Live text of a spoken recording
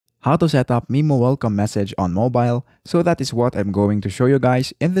How to set up Mimu welcome message on mobile. So that is what I'm going to show you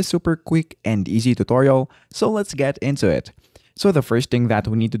guys in this super quick and easy tutorial. So let's get into it. So the first thing that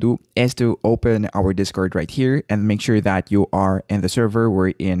we need to do is to open our Discord right here and make sure that you are in the server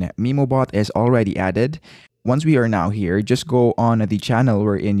wherein MimuBot is already added. Once we are now here, just go on the channel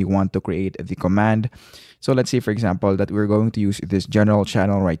wherein you want to create the command. So let's say, for example, that we're going to use this general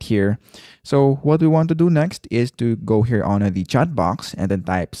channel right here. So what we want to do next is to go here on the chat box and then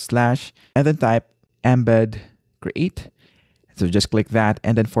type slash and then type embed create. So just click that.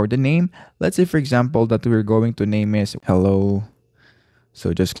 And then for the name, let's say, for example, that we're going to name is hello.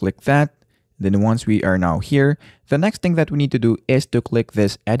 So just click that. Then once we are now here, the next thing that we need to do is to click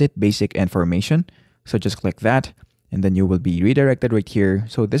this edit basic information. So just click that and then you will be redirected right here.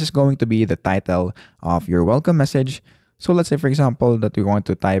 So this is going to be the title of your welcome message. So let's say, for example, that we want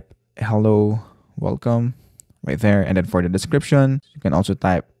to type hello, welcome right there. And then for the description, you can also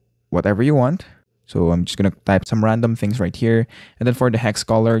type whatever you want. So I'm just going to type some random things right here. And then for the hex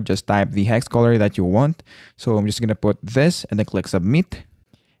color, just type the hex color that you want. So I'm just going to put this and then click submit.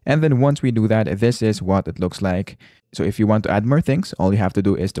 And then once we do that, this is what it looks like. So if you want to add more things, all you have to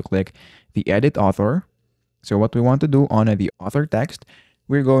do is to click the edit author. So what we want to do on the author text,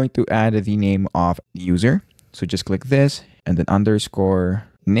 we're going to add the name of the user. So just click this and then underscore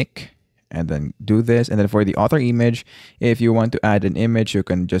Nick and then do this. And then for the author image, if you want to add an image, you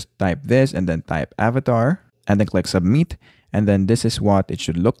can just type this and then type avatar and then click submit. And then this is what it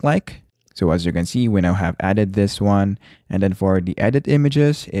should look like. So as you can see, we now have added this one. And then for the edit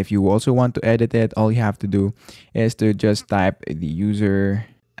images, if you also want to edit it, all you have to do is to just type the user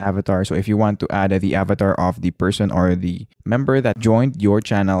avatar. So if you want to add the avatar of the person or the member that joined your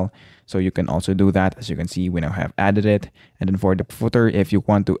channel, so you can also do that. As you can see, we now have added it. And then for the footer, if you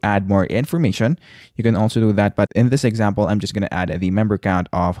want to add more information, you can also do that. But in this example, I'm just going to add the member count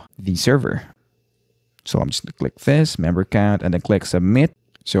of the server. So I'm just going to click this member count and then click submit.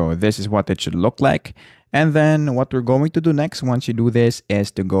 So this is what it should look like. And then what we're going to do next once you do this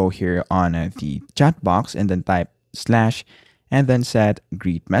is to go here on the chat box and then type slash and then set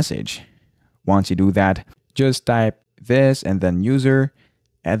greet message. Once you do that, just type this and then user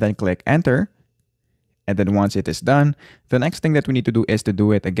and then click enter. And then once it is done, the next thing that we need to do is to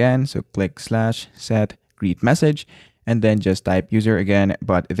do it again. So click slash set greet message and then just type user again.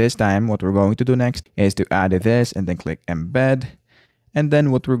 But this time, what we're going to do next is to add this and then click embed. And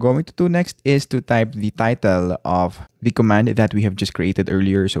then what we're going to do next is to type the title of the command that we have just created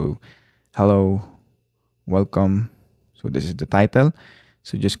earlier. So hello, welcome. So this is the title.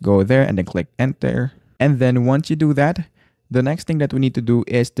 So just go there and then click enter. And then once you do that, the next thing that we need to do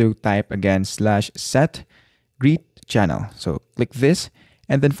is to type again slash set greet channel. So click this.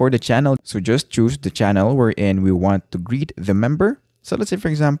 And then for the channel, so just choose the channel wherein we want to greet the member. So let's say, for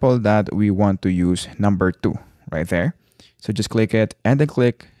example, that we want to use number 2 right there. So just click it and then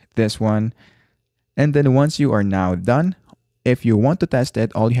click this one. And then once you are now done, if you want to test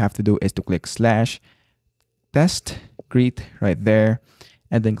it, all you have to do is to click slash test greet right there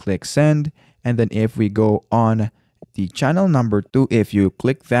and then click send. And then if we go on the channel number 2, if you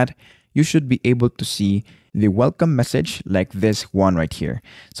click that, you should be able to see the welcome message like this one right here.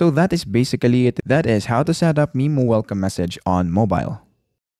 So that is basically it. That is how to set up Mimu welcome message on mobile.